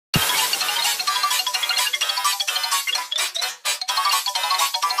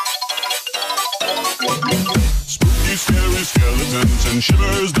skeletons and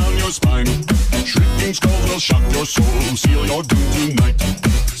shivers down your spine. Shrieking skulls will shock your soul, seal your doom tonight.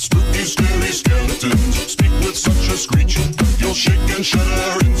 Spooky, scary skeletons speak with such a screech. You'll shake and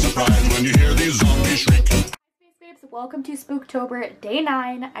shudder in surprise when you hear these zombies shriek. Welcome to Spooktober Day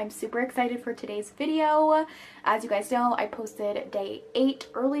 9. I'm super excited for today's video. As you guys know, I posted Day 8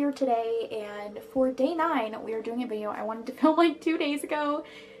 earlier today, and for Day 9 we are doing a video I wanted to film like 2 days ago.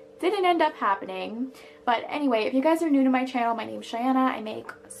 Didn't end up happening. But anyway, if you guys are new to my channel, my name's Cheyenne. I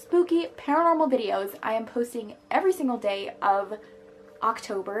make spooky paranormal videos. I am posting every single day of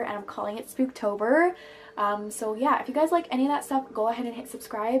October, and I'm calling it Spooktober. So yeah, if you guys like any of that stuff, go ahead and hit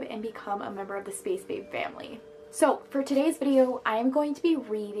subscribe and become a member of the Space Babe family. So for today's video, I am going to be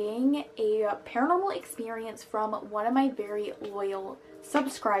reading a paranormal experience from one of my very loyal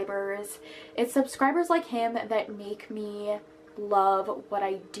subscribers. It's subscribers like him that make me love what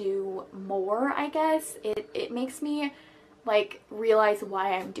I do more, I guess. It makes me like realize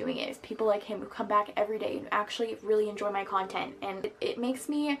why I'm doing it. It's people like him who come back every day and actually really enjoy my content, and it makes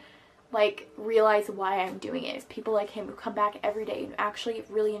me like realize why I'm doing it. It's people like him who come back every day and actually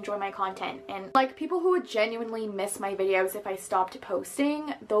really enjoy my content, and like people who would genuinely miss my videos if I stopped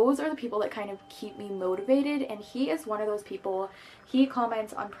posting. Those are the people that kind of keep me motivated, and he is one of those people. He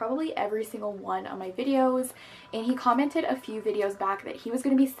comments on probably every single one of my videos, and he commented a few videos back that he was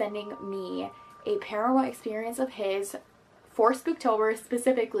going to be sending me a paranormal experience of his for Spooktober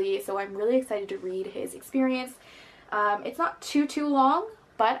specifically, so I'm really excited to read his experience. It's not too long,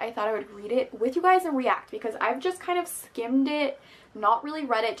 but I thought I would read it with you guys and react, because I've just kind of skimmed it, not really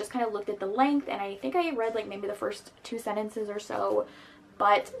read it, just kind of looked at the length, and I think I read like maybe the first 2 sentences or so,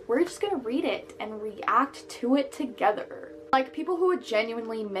 but we're just gonna read it and react to it together. Like people who would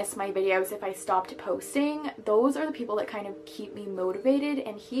genuinely miss my videos if I stopped posting, those are the people that kind of keep me motivated,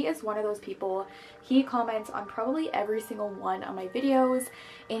 and he is one of those people. He comments on probably every single one of my videos,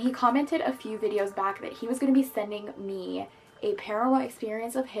 and he commented a few videos back that he was going to be sending me a paranormal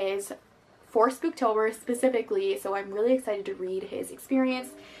experience of his for Spooktober specifically, so I'm really excited to read his experience.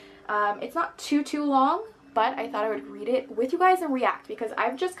 It's not too long, but I thought I would read it with you guys and react, because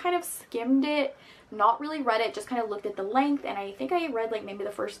I've just kind of skimmed it, not really read it, just kind of looked at the length, and I think I read like maybe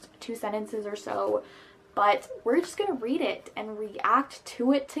the first 2 sentences or so, but we're just gonna read it and react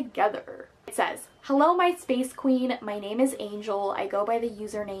to it together. It says, "Hello my space queen, my name is Angel. I go by the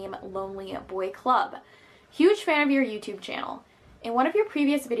username Lonely Boy Club. Huge fan of your YouTube channel. In one of your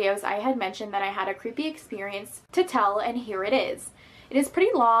previous videos, I had mentioned that I had a creepy experience to tell, and here it is. It is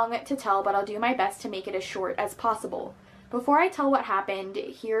pretty long to tell, but I'll do my best to make it as short as possible. Before I tell what happened,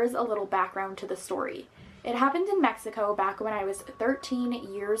 here's a little background to the story. It happened in Mexico back when I was 13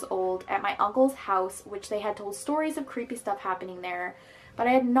 years old at my uncle's house, which they had told stories of creepy stuff happening there, but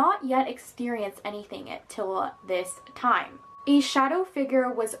I had not yet experienced anything till this time. A shadow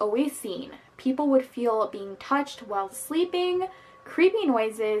figure was always seen. People would feel being touched while sleeping, creepy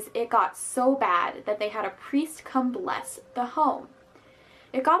noises. It got so bad that they had a priest come bless the home.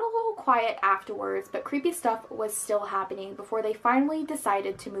 It got a little quiet afterwards, but creepy stuff was still happening before they finally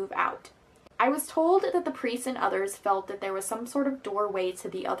decided to move out. I was told that the priest and others felt that there was some sort of doorway to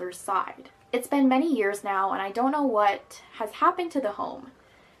the other side. It's been many years now, and I don't know what has happened to the home.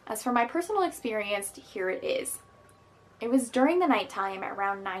 As for my personal experience, here it is. It was during the nighttime at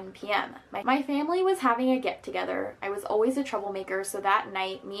around 9 p.m. My family was having a get-together. I was always a troublemaker, so that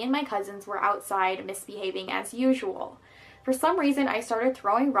night, me and my cousins were outside misbehaving as usual. For some reason, I started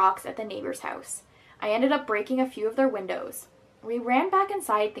throwing rocks at the neighbor's house. I ended up breaking a few of their windows. We ran back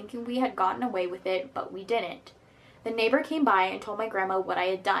inside thinking we had gotten away with it, but we didn't. The neighbor came by and told my grandma what I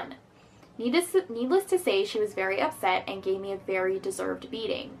had done. Needless to say, she was very upset and gave me a very deserved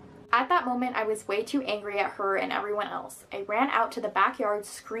beating. At that moment, I was way too angry at her and everyone else. I ran out to the backyard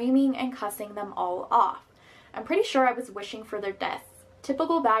screaming and cussing them all off. I'm pretty sure I was wishing for their deaths.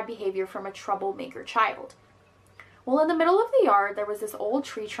 Typical bad behavior from a troublemaker child. Well, in the middle of the yard, there was this old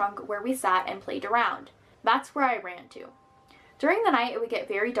tree trunk where we sat and played around. That's where I ran to. During the night, it would get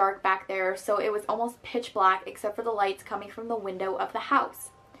very dark back there, so it was almost pitch black except for the lights coming from the window of the house.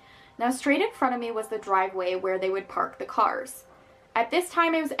 Now, straight in front of me was the driveway where they would park the cars. At this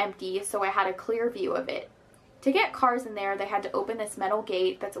time it was empty, so I had a clear view of it. To get cars in there, they had to open this metal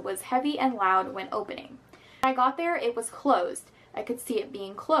gate that was heavy and loud when opening. When I got there, it was closed. I could see it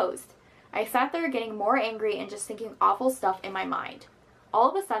being closed. I sat there getting more angry and just thinking awful stuff in my mind. All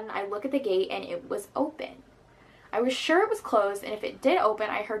of a sudden, I look at the gate and it was open. I was sure it was closed, and if it did open,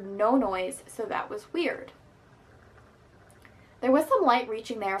 I heard no noise, so that was weird. There was some light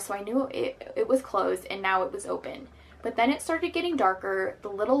reaching there, so I knew it was closed, and now it was open. But then it started getting darker. The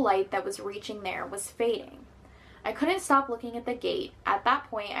little light that was reaching there was fading. I couldn't stop looking at the gate. At that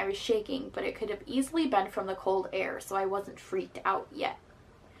point, I was shaking, but it could have easily been from the cold air, so I wasn't freaked out yet.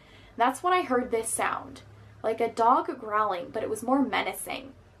 That's when I heard this sound, like a dog growling, but it was more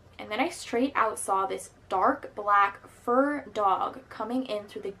menacing. And then I straight out saw this dark black fur dog coming in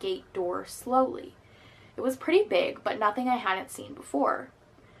through the gate door slowly. It was pretty big, but nothing I hadn't seen before.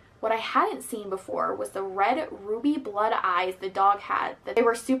 What I hadn't seen before was the red ruby blood eyes the dog had. They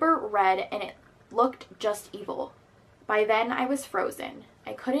were super red and it looked just evil. By then I was frozen.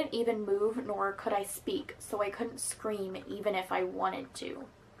 I couldn't even move, nor could I speak, so I couldn't scream even if I wanted to.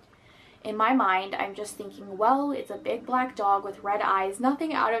 In my mind, I'm just thinking, well, it's a big black dog with red eyes,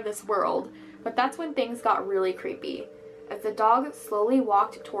 nothing out of this world. But that's when things got really creepy. As the dog slowly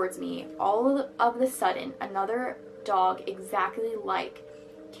walked towards me, all of the sudden, another dog exactly like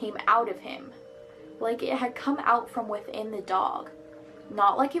came out of him. Like it had come out from within the dog.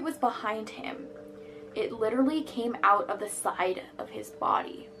 Not like it was behind him. It literally came out of the side of his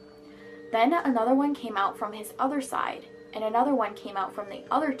body. Then another one came out from his other side, and another one came out from the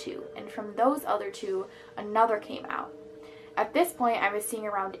other two, and from those other two, another came out. At this point, I was seeing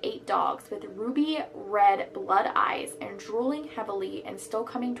around 8 dogs with ruby red blood eyes and drooling heavily and still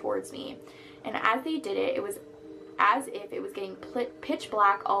coming towards me. And as they did it, it was as if it was getting pitch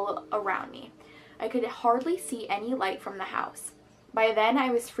black all around me. I could hardly see any light from the house. By then, I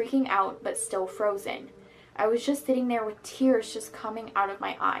was freaking out, but still frozen. I was just sitting there with tears just coming out of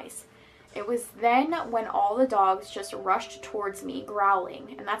my eyes. It was then when all the dogs just rushed towards me,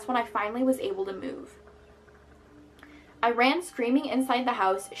 growling, and that's when I finally was able to move. I ran screaming inside the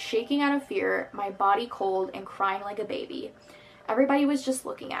house, shaking out of fear, my body cold and crying like a baby. Everybody was just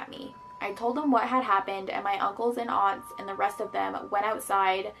looking at me. I told them what had happened, and my uncles and aunts and the rest of them went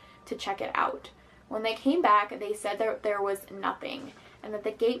outside to check it out. When they came back, they said that there was nothing, and that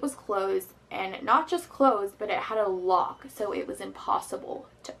the gate was closed, and not just closed, but it had a lock, so it was impossible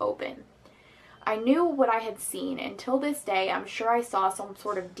to open. I knew what I had seen. Until this day, I'm sure I saw some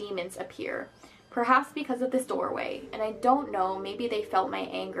sort of demons appear, perhaps because of this doorway, and I don't know, maybe they felt my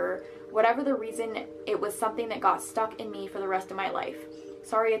anger. Whatever the reason, it was something that got stuck in me for the rest of my life.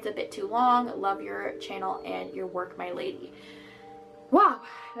 Sorry it's a bit too long. Love your channel and your work, my lady. Wow,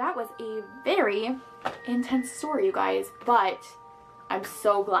 that was a very intense story, you guys, but I'm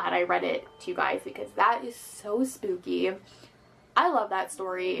so glad I read it to you guys because that is so spooky. I love that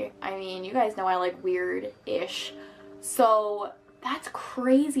story. I mean, you guys know I like weird-ish, so that's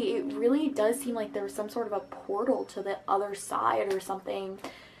crazy. It really does seem like there was some sort of a portal to the other side or something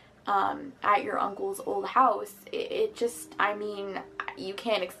at your uncle's old house. It just, I mean, you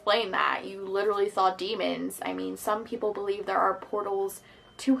can't explain that. You literally saw demons. I mean, some people believe there are portals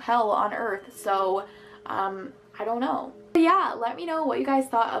to hell on earth, so I don't know. But yeah, let me know what you guys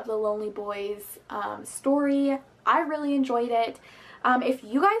thought of the Lonely Boys story. I really enjoyed it. If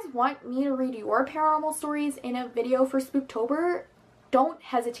you guys want me to read your paranormal stories in a video for Spooktober, don't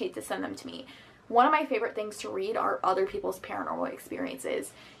hesitate to send them to me. One of my favorite things to read are other people's paranormal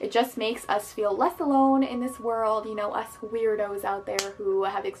experiences. It just makes us feel less alone in this world, you know, us weirdos out there who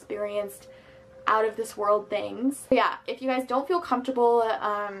have experienced out of this world things. But yeah, if you guys don't feel comfortable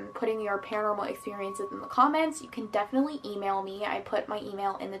putting your paranormal experiences in the comments, you can definitely email me. I put my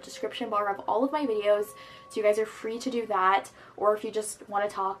email in the description bar of all of my videos, so you guys are free to do that. Or if you just want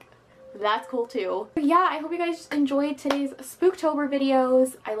to talk, that's cool too. But yeah, I hope you guys enjoyed today's Spooktober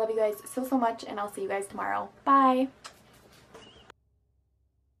videos. I love you guys so much, and I'll see you guys tomorrow. Bye!